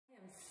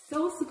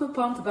So super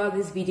pumped about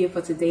this video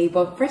for today,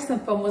 but first and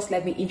foremost,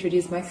 let me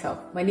introduce myself.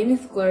 My name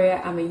is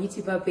Gloria. I'm a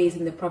YouTuber based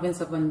in the province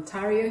of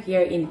Ontario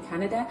here in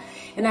Canada,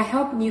 and I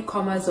help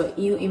newcomers or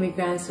new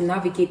immigrants to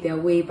navigate their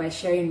way by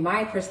sharing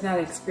my personal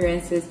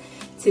experiences,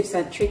 tips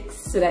and tricks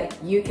so that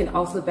you can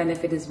also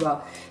benefit as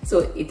well.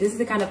 So if this is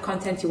the kind of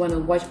content you want to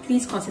watch,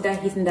 please consider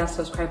hitting that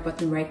subscribe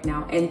button right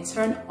now and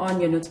turn on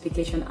your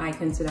notification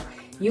icon so that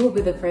you will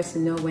be the first to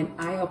know when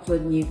I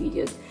upload new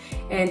videos.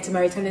 And to my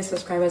returning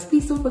subscribers,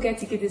 please don't forget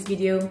to give this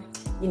video,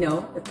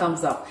 a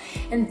thumbs up.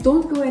 And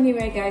don't go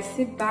anywhere, guys.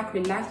 Sit back,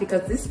 relax,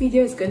 because this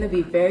video is going to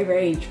be very,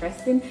 very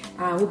interesting.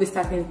 We'll be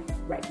starting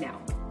right now.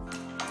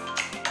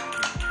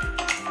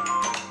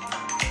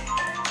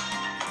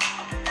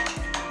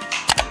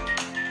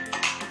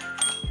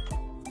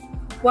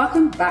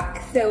 Welcome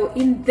back. So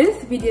in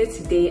this video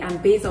today,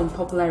 and based on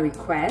popular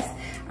request,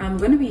 I'm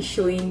going to be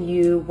showing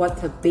you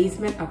what a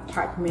basement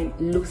apartment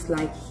looks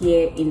like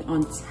here in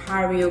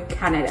Ontario,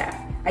 Canada.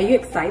 Are you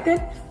excited?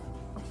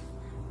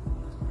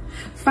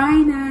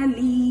 Finally,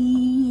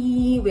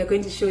 we're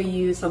going to show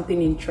you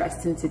something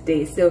interesting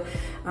today. So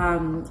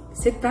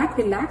sit back,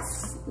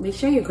 relax, make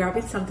sure you're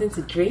grabbing something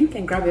to drink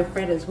and grab your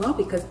friend as well,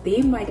 because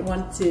they might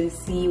want to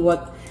see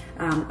what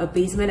a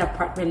basement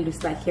apartment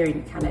looks like here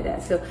in Canada.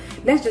 So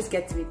let's just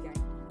get to it, guys.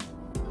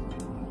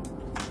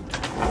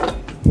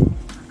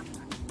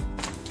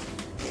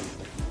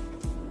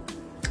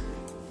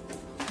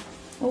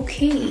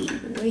 Okay,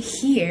 we're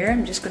here.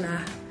 I'm just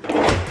gonna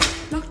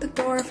lock the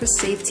door for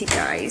safety,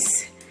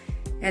 guys.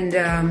 And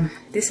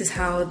this is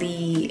how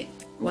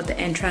what the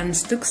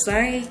entrance looks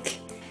like.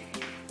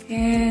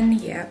 And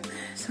yeah,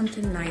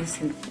 something nice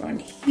in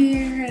front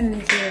here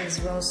and here as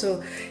well,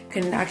 so you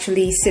can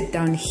actually sit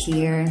down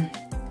here.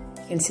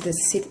 You can see the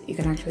seat. You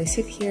can actually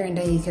sit here, and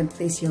then you can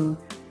place your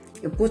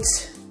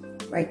boots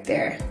right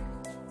there.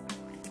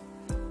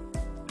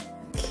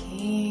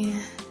 Okay,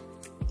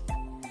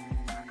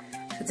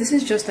 so this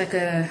is just like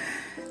a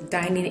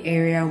dining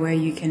area where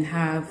you can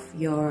have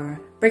your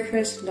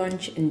breakfast,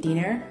 lunch, and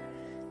dinner.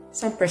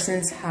 Some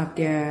persons have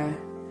their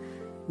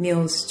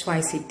meals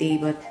twice a day,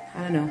 but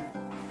I don't know.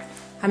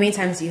 How many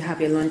times do you have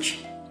your lunch?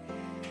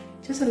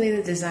 Just a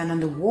little design on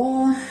the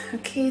wall.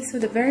 Okay, so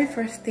the very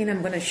first thing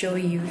I'm going to show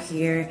you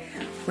here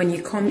when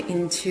you come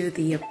into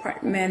the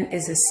apartment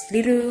is this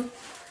little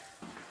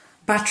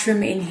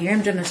bathroom in here.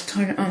 I'm going to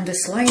turn on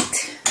this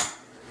light.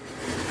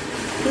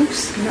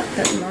 Oops, not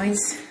that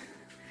noise.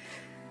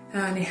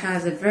 And it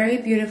has a very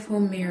beautiful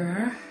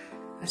mirror,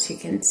 as you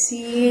can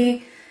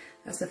see.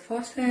 That's the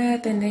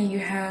faucet, and then you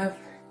have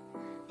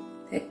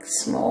a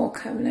small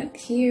cabinet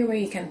here where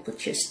you can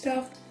put your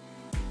stuff.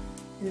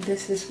 And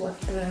this is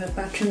what the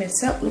bathroom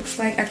itself looks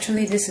like.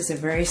 Actually, this is a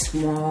very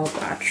small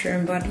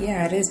bathroom, but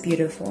yeah, it is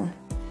beautiful,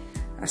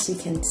 as you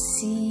can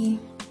see.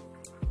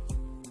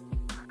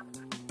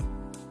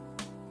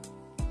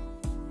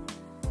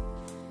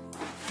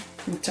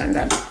 Turn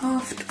that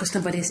off because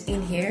nobody's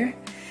in here.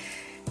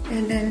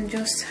 And then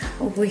just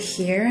over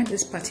here,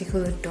 this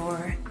particular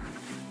door,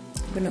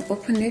 I'm gonna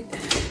open it.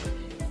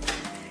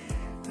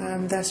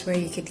 That's where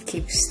you could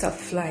keep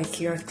stuff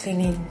like your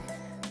cleaning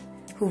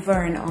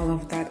Hoover and all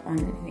of that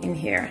in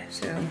here.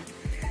 So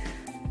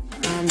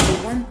the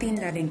one thing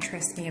that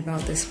interests me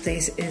about this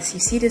place is, you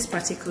see this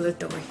particular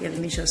door here. Let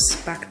me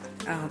just back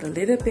out a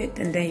little bit,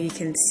 and then you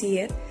can see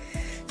it.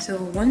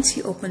 So once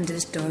you open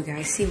this door,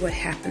 guys, see what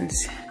happens.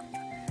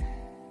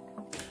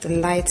 The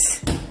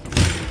lights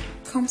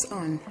comes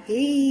on.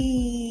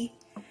 Hey,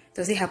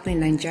 does it happen in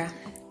Nigeria?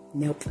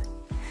 Nope.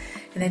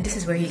 And then this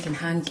is where you can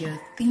hang your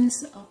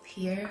things up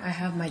here. I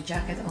have my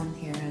jacket on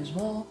here as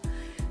well,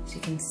 as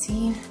you can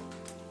see.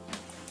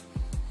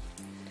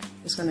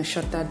 Just gonna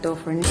shut that door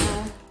for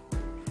now.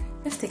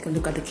 Let's take a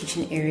look at the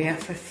kitchen area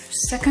for a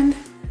second.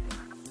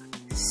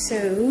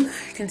 So you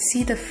can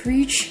see the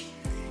fridge.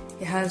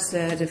 It has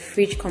the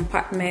fridge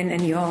compartment,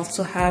 and you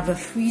also have a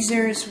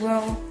freezer as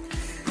well.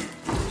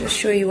 Just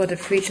show you what the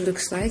fridge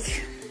looks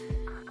like.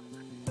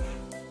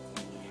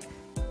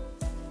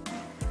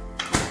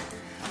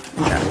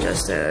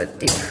 Just a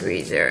deep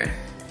freezer.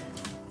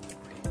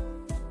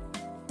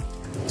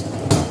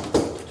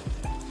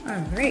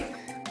 All right,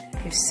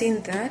 you've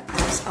seen that.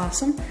 That's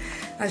awesome.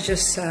 That's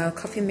just a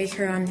coffee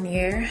maker on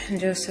here, and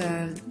just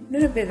a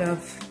little bit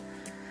of.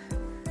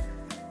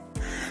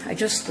 I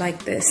just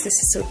like this. This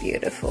is so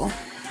beautiful,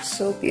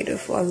 so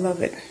beautiful. I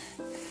love it.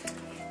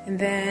 And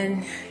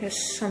then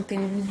there's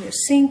something, your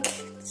sink.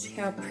 See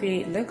how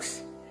pretty it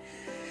looks.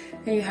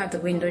 And you have the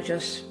window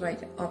just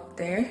right up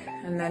there,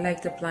 and I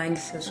like the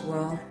blinds as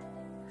well.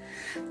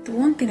 The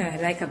one thing I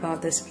like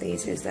about this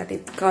place is that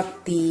it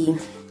got the,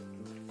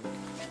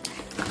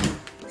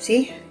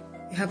 see,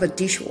 you have a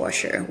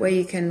dishwasher where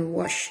you can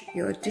wash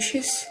your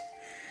dishes.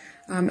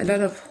 A lot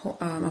of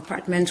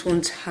apartments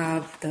won't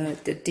have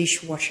the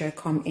dishwasher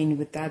come in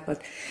with that,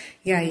 but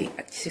yeah,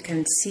 as you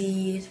can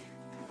see, it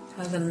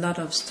has a lot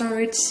of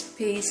storage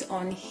space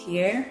on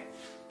here.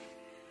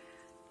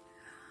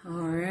 All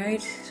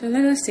right, so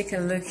let us take a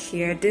look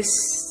here. This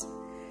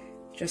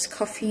just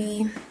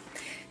coffee, and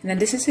then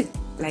this is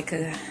like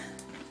a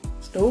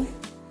stove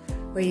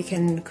where you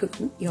can cook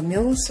your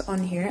meals on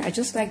here. I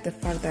just like the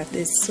fact that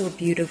it's so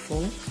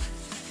beautiful.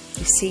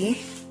 You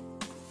see,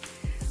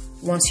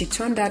 once you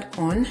turn that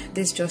on,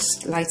 this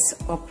just lights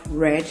up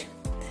red,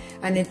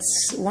 and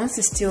it's once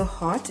it's still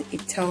hot,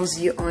 it tells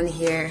you on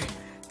here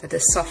that the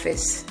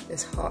surface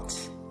is hot.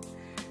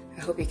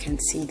 I hope you can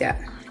see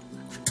that.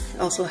 It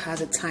also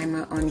has a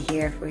timer on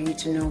here for you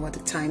to know what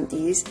the time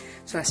is.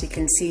 So as you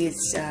can see,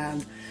 it's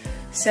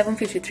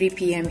 7:53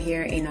 p.m.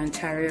 here in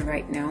Ontario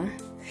right now.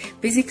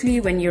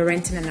 Basically, when you're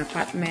renting an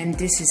apartment,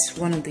 this is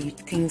one of the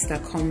things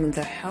that come with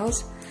the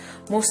house.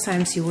 Most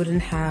times you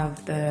wouldn't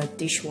have the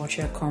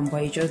dishwasher come,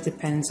 but it just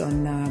depends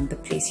on the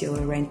place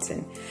you're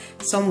renting.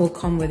 Some will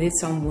come with it,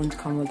 some won't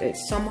come with it.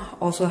 Some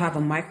also have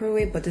a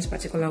microwave, but this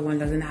particular one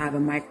doesn't have a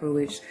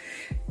microwave.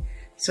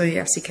 So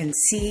as you can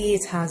see,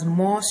 it has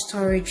more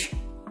storage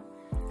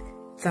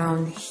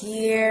down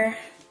here.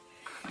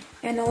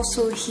 And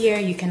also here,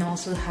 you can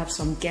also have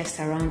some guests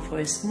around for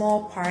a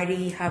small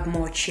party, have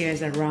more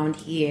chairs around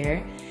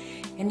here.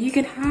 And you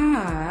can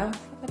have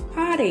a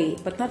party,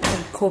 but not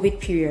in COVID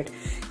period.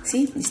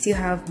 See, you still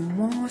have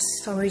more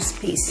storage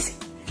space.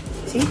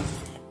 See?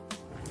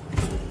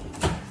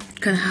 You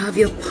can have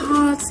your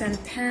pots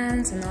and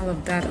pans and all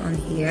of that on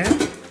here.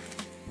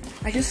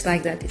 I just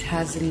like that it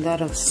has a lot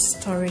of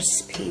storage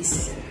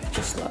space. I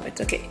just love it.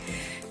 Okay,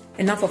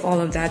 enough of all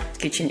of that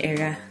kitchen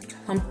area.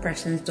 Some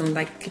persons don't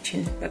like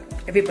kitchen, but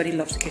everybody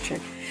loves the kitchen.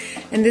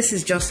 And this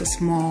is just a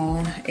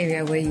small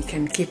area where you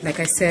can keep, like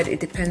I said, it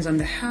depends on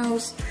the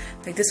house.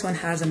 Like this one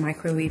has a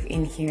microwave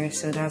in here,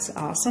 so that's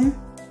awesome.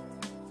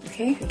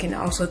 Okay, you can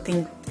also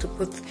think to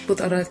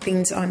put other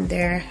things on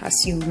there as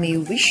you may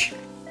wish.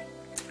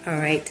 All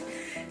right,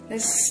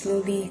 let's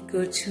slowly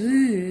go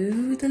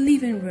to the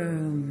living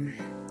room.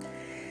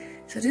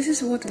 So this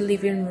is what the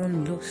living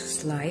room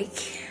looks like.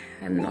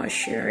 I'm not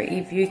sure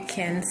if you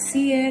can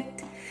see it.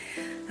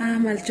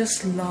 I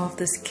just love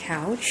this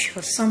couch.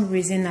 For some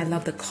reason, I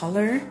love the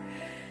color.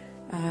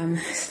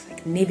 It's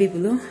like navy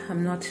blue.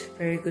 I'm not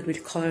very good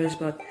with colors,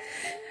 but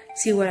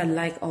see what I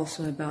like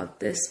also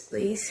about this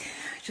place.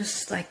 I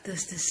just like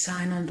this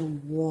design on the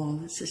wall.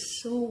 This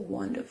is so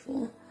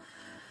wonderful.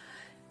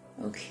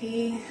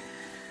 Okay,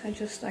 I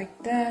just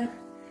like that.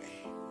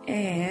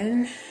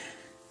 And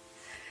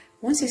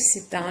once you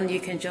sit down, you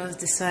can just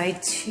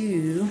decide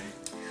to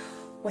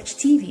watch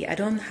TV. I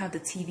don't have the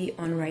TV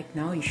on right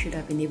now. You should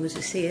have been able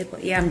to see it,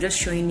 but yeah, I'm just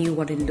showing you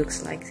what it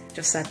looks like.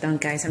 Just sat down,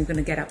 guys. I'm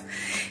gonna get up.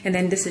 And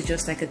then this is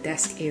just like a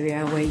desk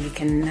area where you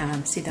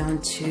can sit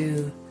down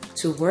to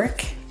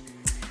work.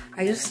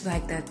 I just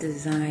like that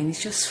design.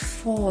 It's just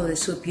fall.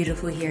 It's so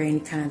beautiful here in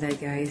Canada,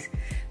 guys.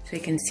 So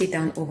you can sit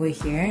down over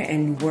here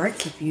and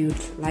work if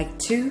you'd like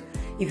to.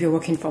 If you're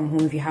working from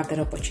home, if you have that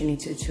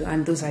opportunity to.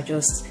 And those are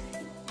just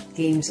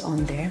games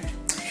on there.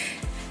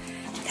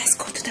 Let's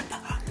go to the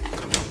bar.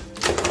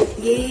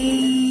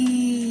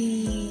 Yay!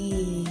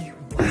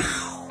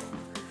 Wow,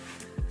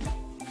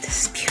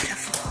 this is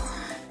beautiful.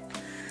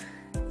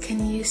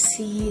 Can you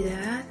see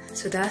that?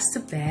 So that's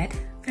the bed.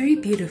 Very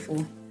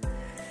beautiful.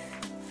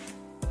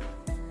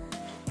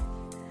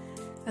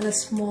 And a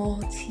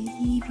small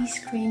TV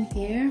screen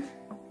here.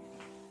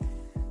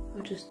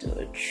 I'll just do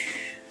a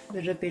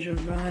little bit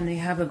around. I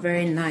have a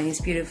very nice,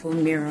 beautiful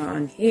mirror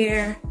on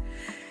here.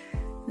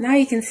 Now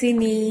you can see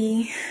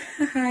me.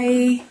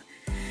 Hi.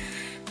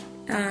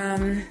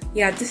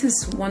 Yeah, this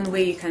is one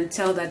way you can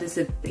tell that it's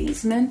a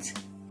basement.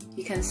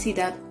 You can see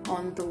that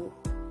on the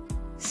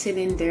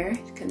ceiling there.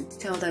 You can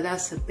tell that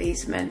that's a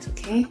basement.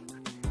 Okay,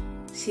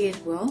 see it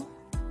well.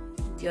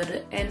 The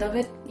other end of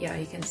it, yeah,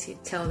 you can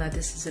tell that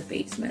this is a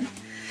basement.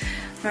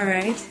 All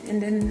right,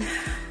 and then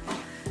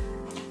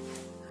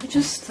I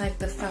just like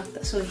the fact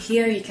that so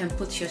here you can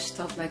put your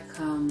stuff like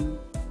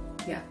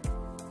yeah,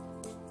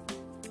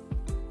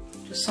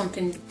 just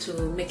something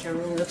to make your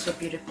room look so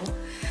beautiful.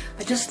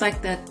 I just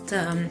like that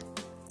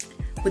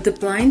with the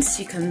blinds,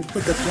 you can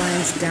put the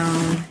blinds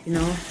down, you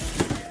know,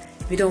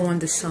 you don't want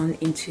the sun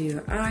into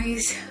your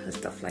eyes and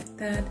stuff like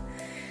that.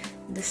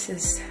 This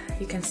is,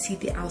 you can see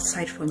the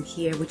outside from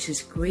here, which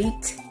is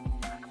great.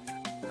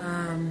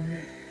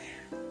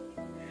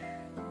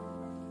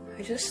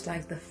 I just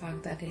like the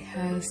fact that it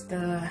has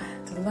the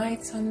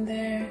lights on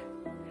there.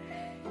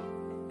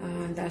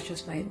 That's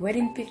just my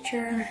wedding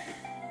picture.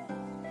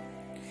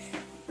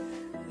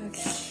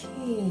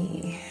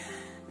 Okay.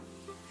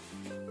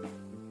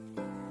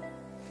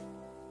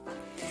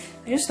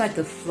 I just like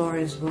the floor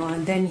as well,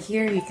 and then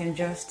here you can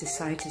just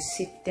decide to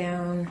sit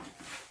down.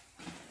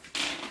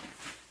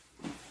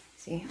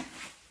 See,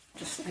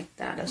 just like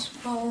that as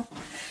well.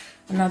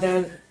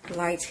 Another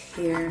light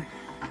here,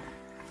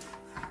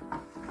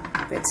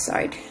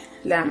 bedside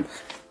lamp.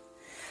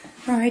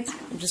 All right,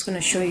 I'm just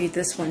gonna show you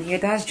this one here.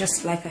 That's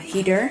just like a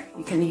heater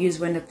you can use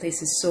when the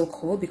place is so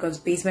cold, because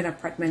basement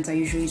apartments are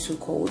usually so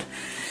cold.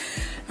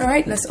 All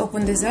right, let's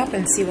open this up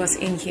and see what's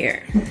in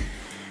here.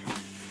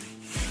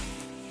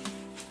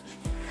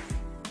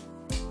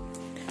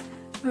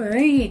 All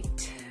right,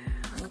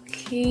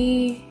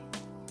 okay.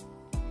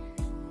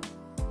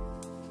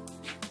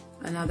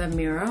 Another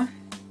mirror.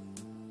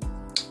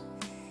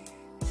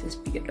 This is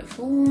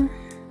beautiful.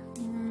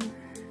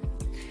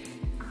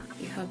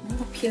 You have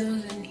more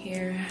pillows in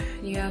here.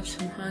 You have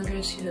some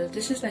hangers here.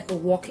 This is like a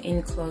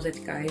walk-in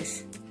closet,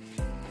 guys.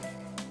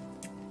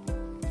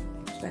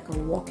 It's like a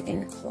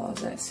walk-in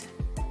closet.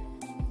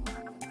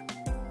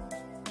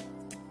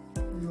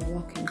 And a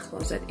walk-in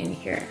closet in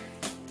here.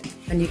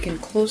 And you can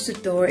close the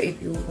door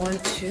if you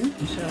want to.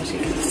 So as you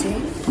can see,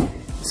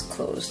 it's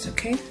closed,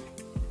 okay?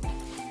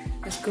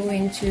 Let's go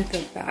into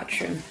the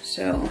bathroom.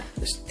 So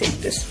let's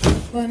take this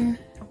one.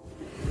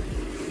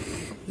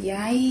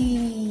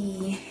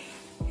 Yay!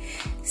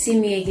 See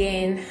me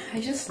again. I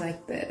just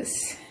like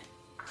this.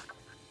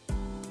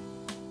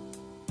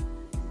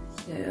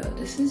 So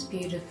this is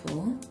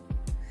beautiful.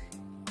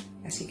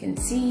 As you can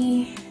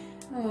see,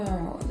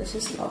 oh, this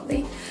is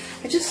lovely.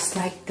 I just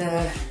like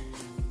this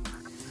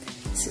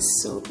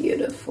is so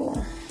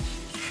beautiful.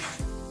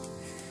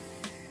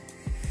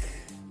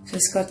 So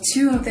it's got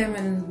 2 of them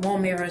and more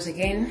mirrors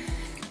again.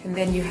 And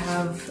then you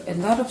have a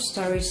lot of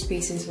storage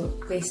spaces, a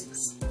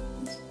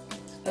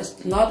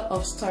lot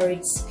of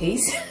storage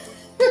space.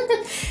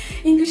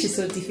 English is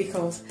so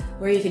difficult,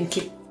 where you can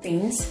keep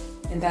things,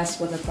 and that's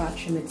what the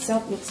bathroom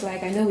itself looks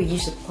like. I know we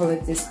used to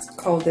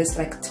call this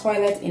like a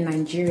toilet in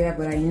Nigeria,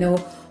 but I know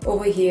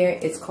over here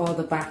it's called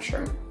the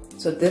bathroom.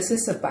 So this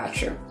is a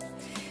bathroom,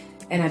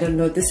 and I don't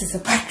know, this is a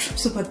bathroom.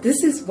 So, but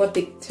this is what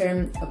they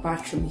term a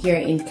bathroom here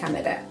in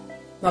Canada,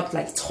 not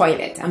like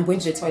toilet. I'm going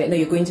to the toilet. No,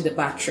 you're going to the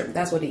bathroom.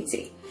 That's what they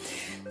say.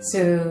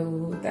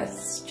 So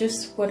that's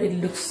just what it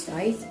looks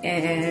like,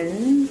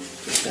 and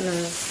just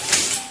gonna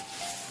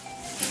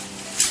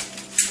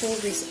fold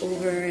this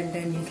over, and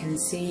then you can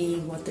see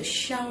what the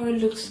shower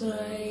looks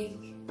like.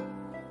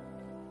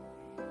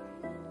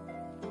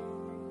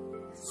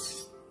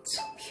 It's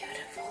so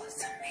beautiful,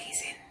 it's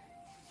amazing.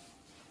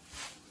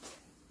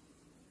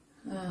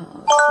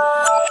 Oh,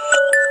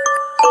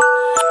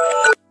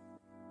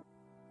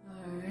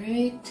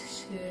 alright,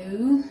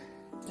 so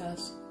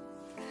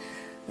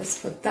that's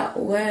for that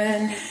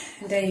one,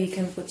 and then you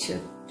can put your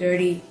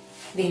dirty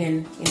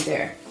linen in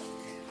there.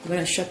 I'm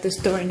gonna shut this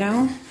door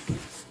now.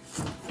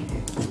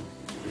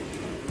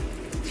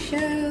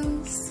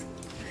 Shelves.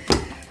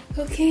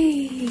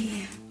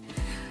 Okay.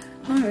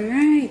 All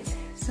right.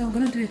 So I'm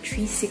gonna do a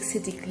 360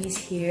 degrees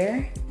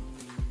here,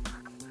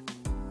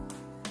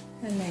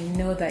 and I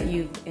know that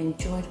you've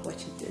enjoyed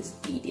watching this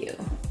video.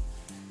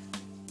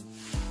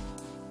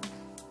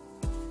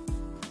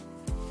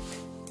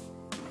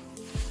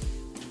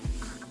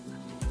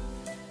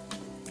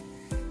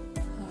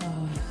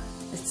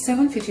 It's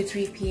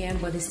 7:53 p.m.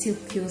 but it still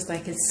feels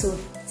like it's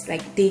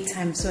like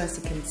daytime, so as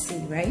you can see,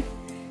 right?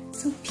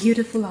 So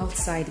beautiful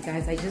outside,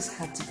 guys. I just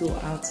had to go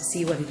out to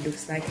see what it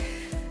looks like.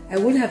 I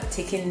would have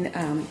taken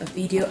a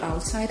video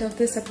outside of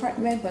this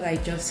apartment, but I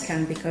just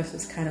can't because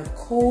it's kind of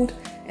cold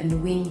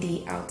and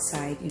windy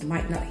outside. You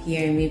might not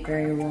hear me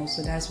very well,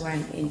 so that's why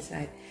I'm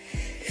inside.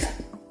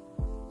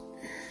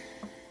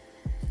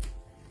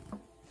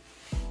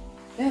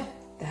 Yeah,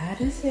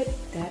 that is it.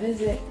 That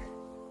is it.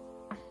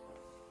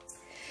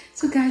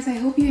 So guys, I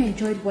hope you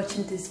enjoyed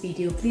watching this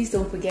video. Please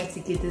don't forget to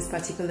give this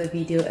particular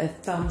video a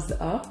thumbs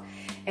up,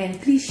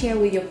 and please share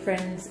with your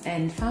friends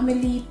and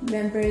family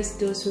members,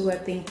 those who are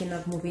thinking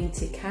of moving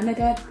to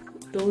Canada,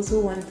 those who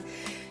want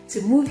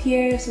to move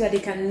here, so that they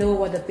can know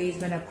what the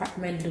basement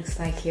apartment looks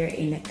like here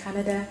in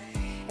Canada.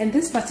 And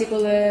this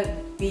particular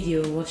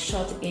video was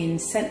shot in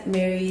St.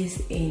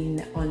 Mary's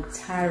in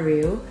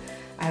Ontario.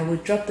 I will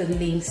drop the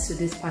links to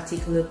this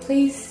particular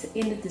place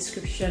in the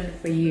description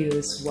for you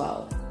as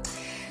well.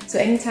 So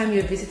anytime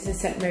you're visiting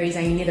St. Mary's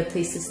and you need a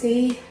place to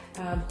stay,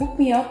 hook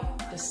me up.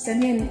 Just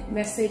send me a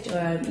message or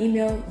an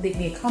email, leave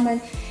me a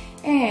comment,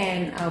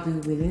 and I'll be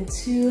willing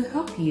to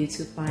help you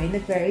to find a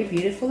very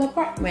beautiful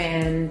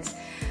apartment.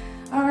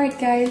 Alright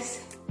guys,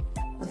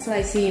 until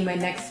I see you in my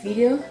next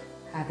video,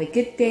 have a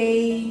good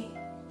day.